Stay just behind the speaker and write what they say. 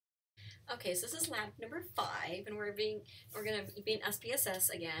Okay, so this is lab number 5, and we're going to be in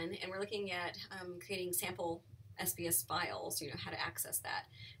SPSS again, and we're looking at creating sample SPS files. How to access that,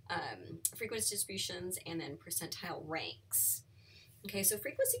 frequency distributions, and then percentile ranks. Okay, so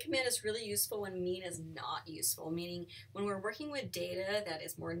frequency command is really useful when mean is not useful, meaning when we're working with data that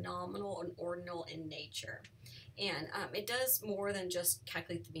is more nominal and ordinal in nature. And it does more than just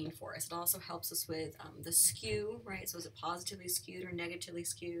calculate the mean for us. It also helps us with the skew, right? So is it positively skewed or negatively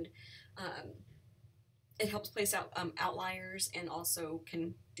skewed? It helps place out outliers and also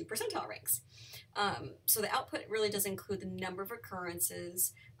can do percentile ranks. So the output really does include the number of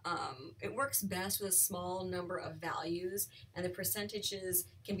occurrences. It works best with a small number of values, and the percentages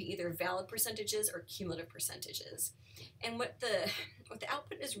can be either valid percentages or cumulative percentages. And what the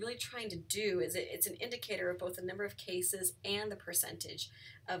output is really trying to do is it's an indicator of both the number of cases and the percentage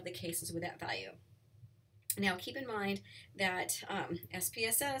of the cases with that value. Now keep in mind that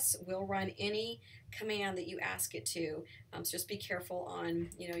SPSS will run any command that you ask it to, so just be careful on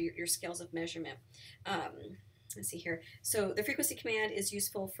your scales of measurement. Let's see here. So the frequency command is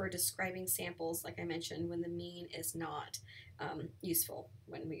useful for describing samples, like I mentioned, when the mean is not useful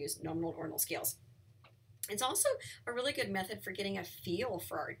when we use nominal and ordinal scales. It's also a really good method for getting a feel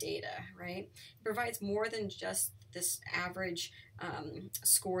for our data, right? It provides more than just this average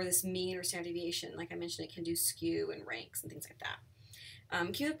score, this mean or standard deviation. Like I mentioned, it can do skew and ranks and things like that.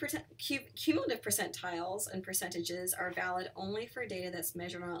 Cumulative percentiles and percentages are valid only for data that's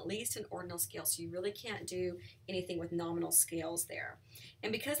measured on at least an ordinal scale, so you really can't do anything with nominal scales there.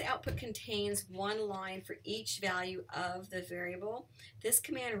 And because the output contains one line for each value of the variable, this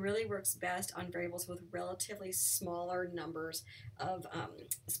command really works best on variables with relatively smaller number of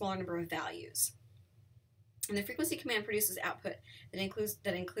values. And the frequency command produces output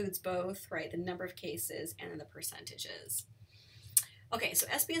that includes both, right, the number of cases and then the percentages. Okay, so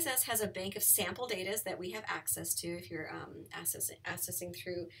SPSS has a bank of sample data that we have access to. If you're accessing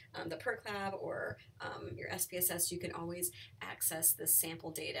through the Perc Lab or your SPSS, you can always access the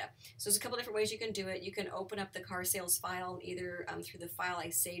sample data. So there's a couple different ways you can do it. You can open up the car sales file either through the file I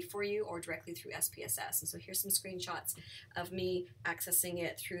saved for you or directly through SPSS. And so here's some screenshots of me accessing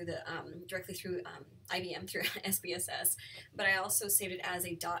it through the directly through IBM through SPSS. But I also saved it as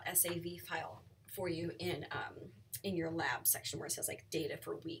a .sav file for you in your lab section where it says like data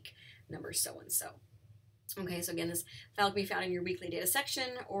for week number so and so. Okay, so again, this file can be found in your weekly data section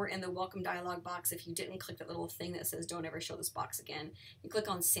or in the welcome dialog box. If you didn't click that little thing that says don't ever show this box again, you click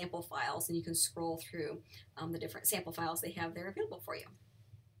on sample files and you can scroll through the different sample files they have there available for you.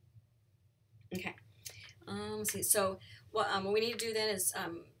 Okay, let's see. So what we need to do then is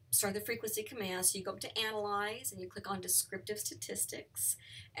start the frequency command. So you go up to Analyze and you click on Descriptive Statistics,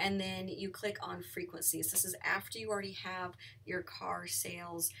 and then you click on Frequencies. This is after you already have your car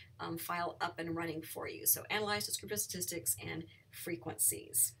sales file up and running for you. So Analyze, Descriptive Statistics, and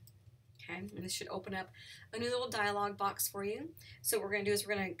Frequencies. Okay, and this should open up a new little dialog box for you. So what we're going to do is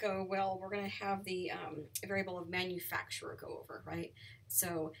we're going to have the variable of manufacturer go over, right?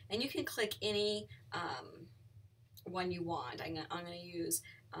 So, and you can click any one you want. I'm going to use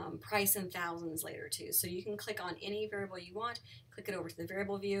price in thousands later too. So you can click on any variable you want, click it over to the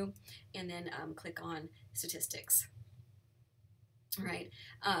variable view, and then click on statistics. All right,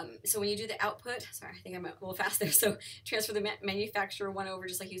 so when you do the output, sorry, I think I'm a little fast there, so transfer the manufacturer one over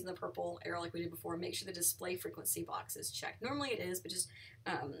just like using the purple arrow like we did before. Make sure the display frequency box is checked. Normally it is, but just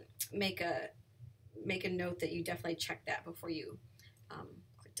make a note that you definitely check that before you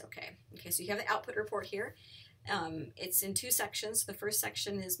clicked OK. Okay, so you have the output report here. It's in 2 sections. The first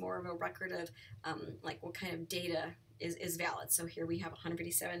section is more of a record of like what kind of data is valid. So here we have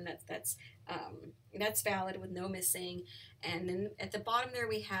 157. That's valid with no missing. And then at the bottom there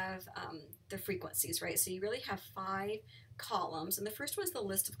we have the frequencies, right? So you really have 5 columns, and the first one is the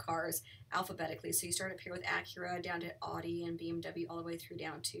list of cars alphabetically. So you start up here with Acura down to Audi and BMW all the way through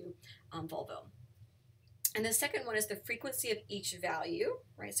down to Volvo. And the second one is the frequency of each value,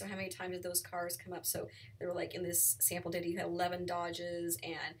 right? So how many times did those cars come up? So they were like in this sample data, you had 11 Dodges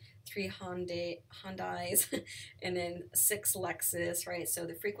and 3 Hyundais and then 6 Lexus, right? So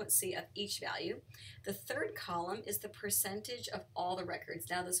the frequency of each value. The third column is the percentage of all the records.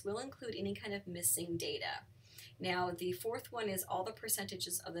 Now this will include any kind of missing data. Now the fourth one is all the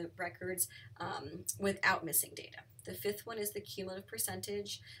percentages of the records without missing data. The fifth one is the cumulative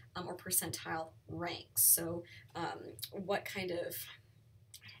percentage or percentile ranks. So what kind of,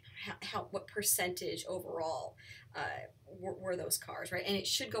 what percentage overall were those cars, right? And it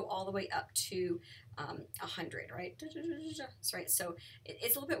should go all the way up to 100, right? That's right. So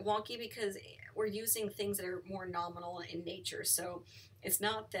it's a little bit wonky because we're using things that are more nominal in nature. So it's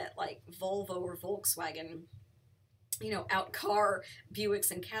not that like Volvo or Volkswagen, you know, outcar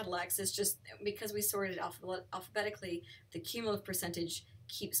Buicks and Cadillacs. It's just because we sorted it alphabetically, the cumulative percentage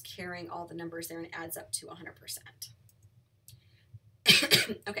keeps carrying all the numbers there and adds up to 100%.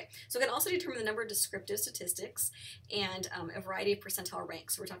 Okay, so we can also determine the number of descriptive statistics and a variety of percentile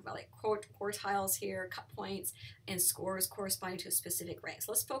ranks. So we're talking about like quartiles here, cut points, and scores corresponding to a specific rank.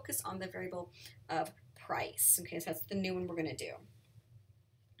 So let's focus on the variable of price. Okay, so that's the new one we're going to do.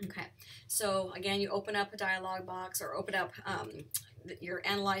 Okay, so again, you open up a dialog box or open up your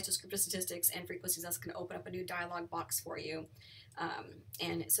analyze descriptive statistics and frequencies. That's going to open up a new dialog box for you.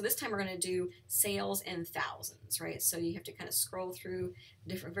 And so this time we're going to do sales in thousands, right? So you have to kind of scroll through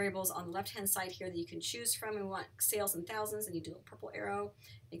different variables on the left-hand side here that you can choose from. And we want sales in thousands, and you do a purple arrow.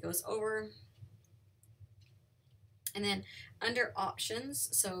 It goes over. And then under options,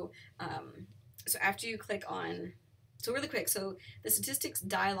 so after you click on, so really quick, so the statistics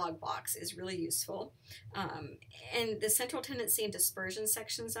dialog box is really useful. And the central tendency and dispersion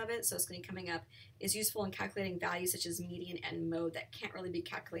sections of it, so it's going to be coming up, is useful in calculating values such as median and mode that can't really be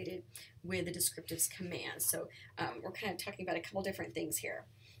calculated with the descriptives command. So we're kind of talking about a couple different things here.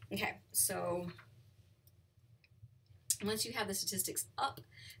 Okay, so once you have the statistics up,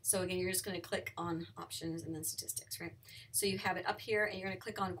 so again, you're just going to click on options and then statistics, right? So you have it up here, and you're going to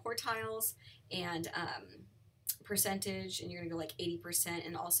click on quartiles and percentage, and you're going to go like 80%,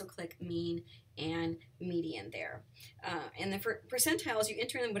 and also click mean and median there. And then for percentiles, you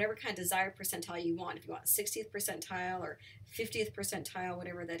enter in whatever kind of desired percentile you want. If you want 60th percentile or 50th percentile,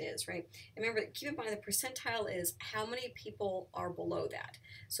 whatever that is, right? And remember, keep in mind the percentile is how many people are below that.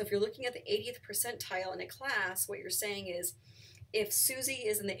 So if you're looking at the 80th percentile in a class, what you're saying is, if Susie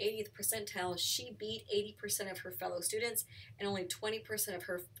is in the 80th percentile, she beat 80% of her fellow students, and only 20% of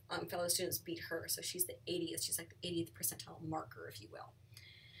her fellow students beat her. So she's the 80th. She's like the 80th percentile marker, if you will.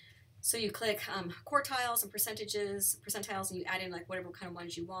 So you click quartiles and percentiles, and you add in like whatever kind of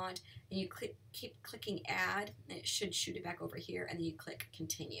ones you want, and you keep clicking add, and it should shoot it back over here, and then you click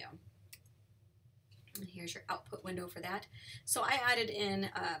continue. And here's your output window for that. So I added in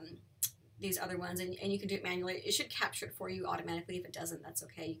these other ones, and you can do it manually. It should capture it for you automatically. If it doesn't, that's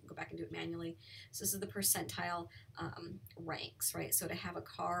okay. You can go back and do it manually. So this is the percentile ranks, right? So to have a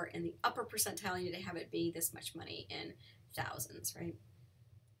car in the upper percentile, you need to have it be this much money in thousands, right?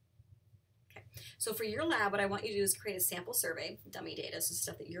 Okay. So for your lab, what I want you to do is create a sample survey, dummy data, so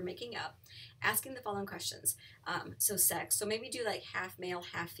stuff that you're making up, asking the following questions. So sex, so maybe do like half male,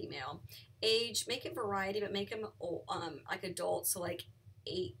 half female. Age, make it variety, but make them like adult, so like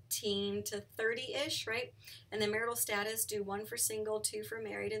 18 to 30-ish, right? And then marital status, do 1 for single, 2 for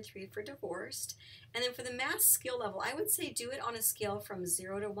married, and 3 for divorced. And then for the math skill level, I would say do it on a scale from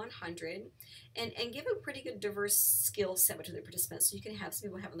 0 to 100, and give a pretty good diverse skill set between the participants. So you can have some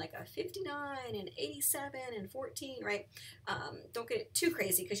people having like a 59 and 87 and 14, right? Don't get it too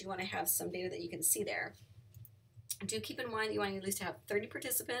crazy because you want to have some data that you can see there. Do keep in mind that you want at least to have 30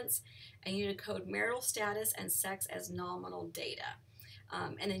 participants, and you need to code marital status and sex as nominal data.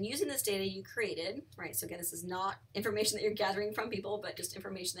 And then using this data you created, right, so again, this is not information that you're gathering from people, but just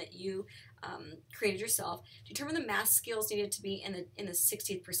information that you created yourself, determine the math skills needed to be in the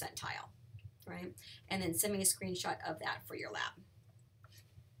 60th percentile, right, and then send me a screenshot of that for your lab.